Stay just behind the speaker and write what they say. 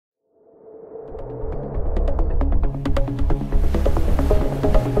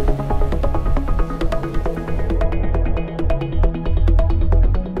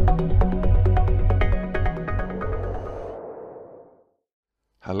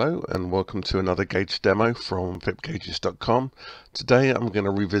Hello and welcome to another gauge demo from vipgauges.com. Today I'm going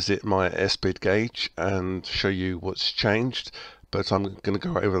to revisit my Airspeed gauge and show you what's changed, but I'm going to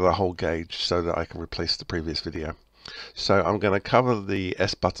go over the whole gauge so that I can replace the previous video. So I'm going to cover the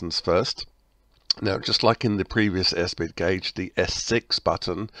S buttons first. Now, just like in the previous Airspeed gauge, the S6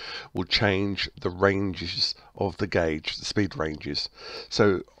 button will change the ranges of the gauge, the speed ranges.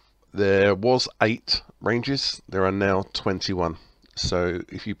 So there was 8 ranges, there are now 21. So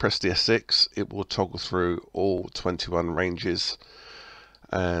if you press the S6, it will toggle through all 21 ranges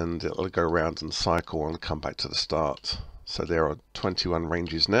and it'll go around and cycle and come back to the start. So there are 21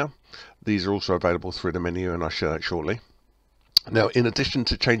 ranges now. These are also available through the menu and I'll show that shortly. Now, in addition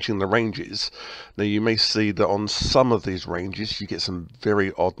to changing the ranges, now you may see that on some of these ranges you get some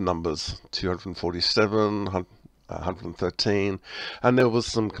very odd numbers, 247, 113, and there was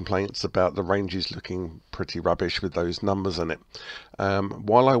some complaints about the ranges looking pretty rubbish with those numbers in it.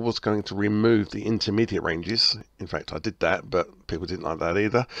 While I was going to remove the intermediate ranges, in fact I did that, but people didn't like that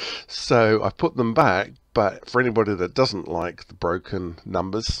either, so I put them back. But for anybody that doesn't like the broken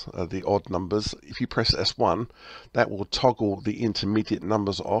numbers, the odd numbers, if you press S1, that will toggle the intermediate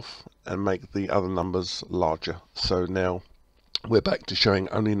numbers off and make the other numbers larger. So now we're back to showing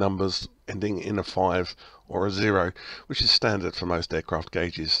only numbers ending in a 5 or a 0, which is standard for most aircraft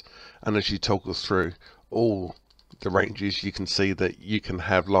gauges. And as you toggle through all the ranges, you can see that you can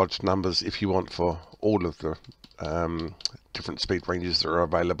have large numbers if you want for all of the different speed ranges that are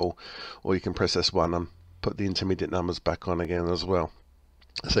available, or you can press S1 and put the intermediate numbers back on again as well.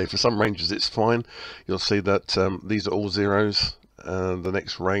 So for some ranges it's fine. You'll see that these are all zeros. The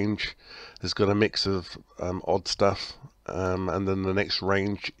next range has got a mix of odd stuff, and then the next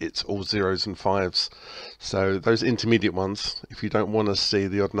range it's all zeros and 5s. So those intermediate ones, if you don't want to see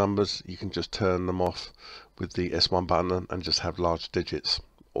the odd numbers, you can just turn them off with the S1 button and just have large digits.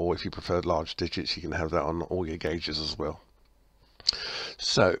 Or if you prefer large digits, you can have that on all your gauges as well.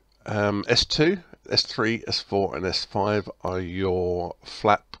 So S2, S3, S4 and S5 are your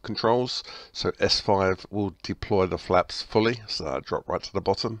flap controls. So S5 will deploy the flaps fully, so that'll drop right to the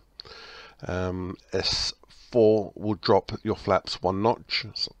bottom. S4 will drop your flaps 1 notch,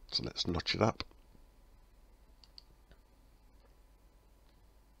 so let's notch it up.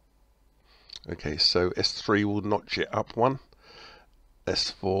 Okay, so S3 will notch it up 1,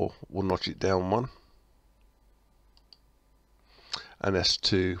 S4 will notch it down 1. And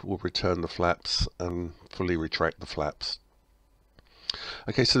S2 will return the flaps and fully retract the flaps.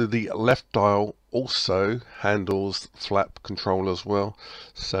 Okay, so the left dial also handles flap control as well.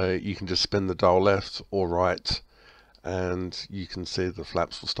 So you can just spin the dial left or right and you can see the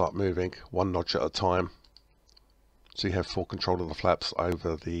flaps will start moving 1 notch at a time. So you have full control of the flaps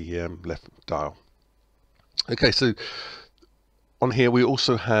over the left dial. Okay, so on here we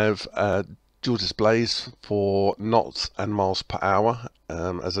also have dual displays for knots and miles per hour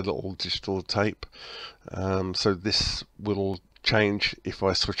as a little digital tape. So this will change if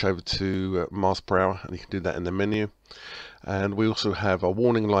I switch over to miles per hour, and you can do that in the menu. And we also have a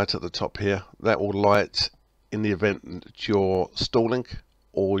warning light at the top here that will light in the event that you're stalling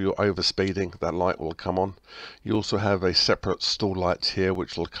or you're overspeeding. That light will come on. You also have a separate stall light here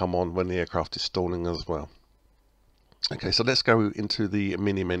which will come on when the aircraft is stalling as well. Okay, so let's go into the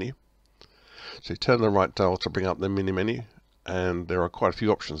mini menu. So you turn the right dial to bring up the mini menu, and there are quite a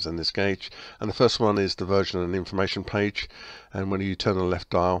few options in this gauge. And the first one is the version and information page, and when you turn the left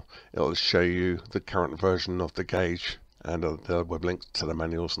dial it will show you the current version of the gauge and the web links to the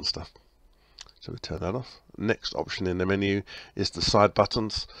manuals and stuff. So we turn that off. Next option in the menu is the side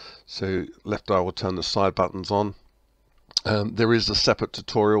buttons. So left dial will turn the side buttons on. There is a separate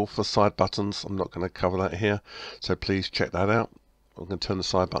tutorial for side buttons. I'm not going to cover that here, so please check that out. I'm going to turn the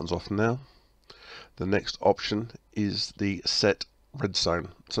side buttons off now. The next option is the set red zone.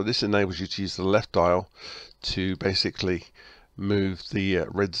 So this enables you to use the left dial to basically move the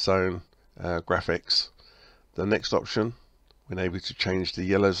red zone graphics. The next option will enable you to change the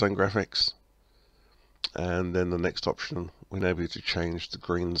yellow zone graphics. And then the next option will enable you to change the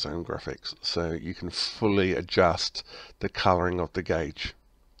green zone graphics. So you can fully adjust the coloring of the gauge.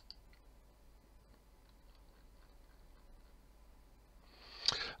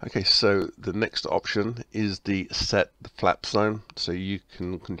 Okay, so the next option is the set the flap zone. So you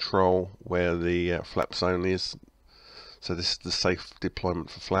can control where the flap zone is. So this is the safe deployment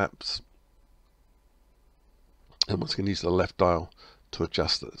for flaps. And once again, use the left dial to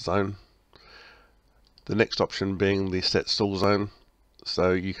adjust that zone. The next option being the set stall zone.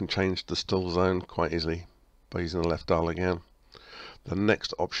 So you can change the stall zone quite easily by using the left dial again. The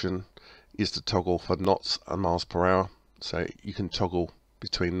next option is to toggle for knots and miles per hour. So you can toggle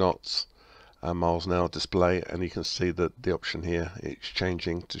between knots and miles an hour display, and you can see that the option here, it's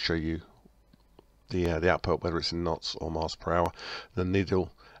changing to show you the output, whether it's in knots or miles per hour. The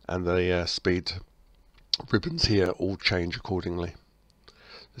needle and the speed ribbons here all change accordingly.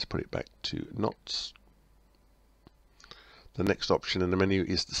 Let's put it back to knots. The next option in the menu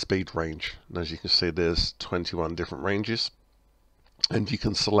is the speed range, and as you can see there's 21 different ranges, and you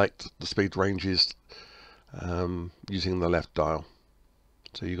can select the speed ranges using the left dial,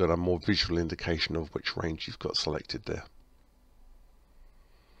 so you've got a more visual indication of which range you've got selected there.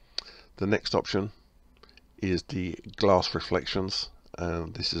 The next option is the glass reflections,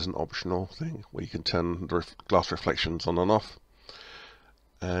 and this is an optional thing where you can turn the glass reflections on and off.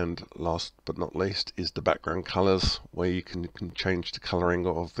 And last but not least is the background colors, where you can change the coloring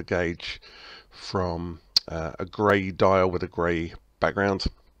of the gauge from a grey dial with a grey background.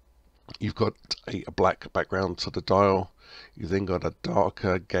 You've got a black background to the dial, you've then got a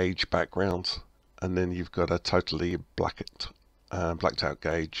darker gauge background, and then you've got a totally blacked out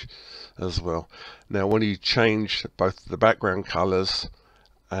gauge as well. Now when you change both the background colors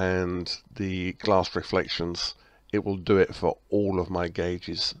and the glass reflections, it will do it for all of my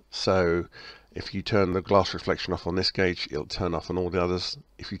gauges. So if you turn the glass reflection off on this gauge, it'll turn off on all the others.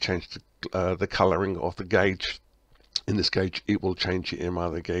 If you change the coloring of the gauge in this gauge, it will change it in my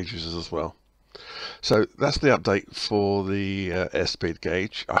other gauges as well. So that's the update for the Airspeed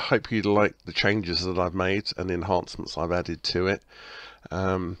gauge. I hope you like the changes that I've made and the enhancements I've added to it.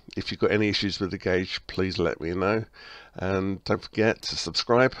 If you've got any issues with the gauge, please let me know, and don't forget to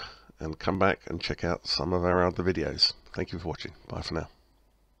subscribe and come back and check out some of our other videos. Thank you for watching. Bye for now.